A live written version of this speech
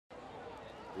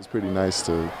It's pretty nice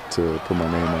to put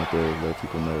my name out there and let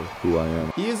people know who I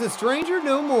am. He is a stranger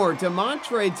no more.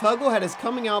 De'Montre Tuggle had his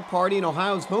coming out party in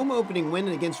Ohio's home opening win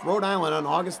against Rhode Island on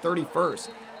August 31st.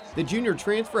 The junior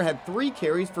transfer had 3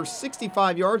 carries for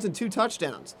 65 yards and 2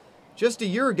 touchdowns. Just a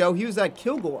year ago, he was at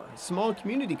Kilgore, a small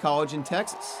community college in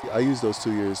Texas. I used those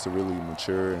 2 years to really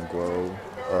mature and grow,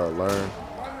 learn.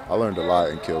 I learned a lot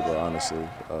in Kilgore, honestly,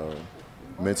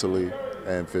 mentally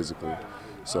and physically.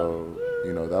 So,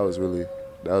 you know, that was really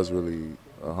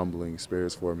a humbling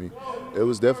experience for me. It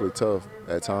was definitely tough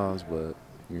at times, but,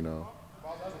 you know,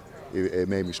 it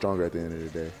made me stronger at the end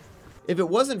of the day. If it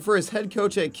wasn't for his head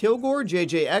coach at Kilgore,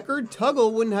 J.J. Eckerd,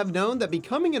 Tuggle wouldn't have known that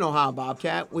becoming an Ohio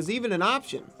Bobcat was even an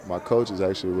option. My coach is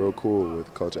actually real cool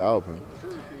with Coach Alvin.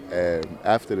 And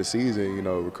after the season, you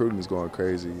know, recruiting is going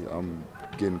crazy. I'm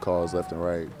getting calls left and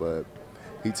right, but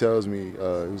he tells me, he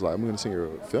was like, I'm going to send your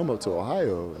film up to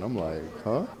Ohio. And I'm like,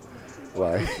 huh?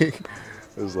 Like, it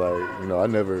was like, you know,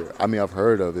 I've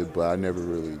heard of it, but I never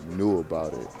really knew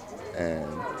about it. And,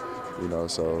 you know,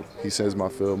 so he sends my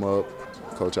film up.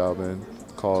 Coach Alvin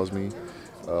calls me,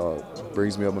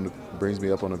 brings me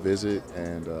up on a visit,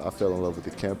 and I fell in love with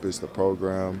the campus, the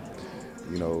program,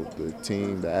 you know, the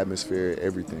team, the atmosphere,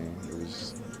 everything.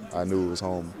 I knew it was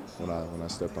home when I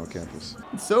stepped on campus.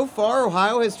 So far,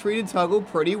 Ohio has treated Tuggle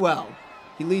pretty well.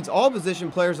 He leads all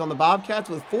position players on the Bobcats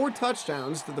with 4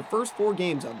 touchdowns through the first 4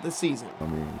 games of the season. I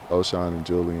mean, O'Shawn and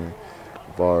Julian,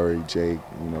 Vari, Jake,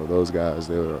 you know, those guys,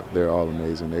 they're all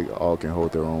amazing. They all can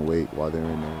hold their own weight while they're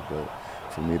in there. But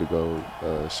for me to go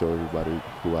show everybody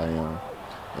who I am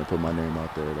and put my name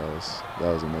out there, that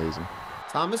was amazing.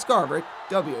 Thomas Garverick,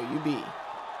 WUB.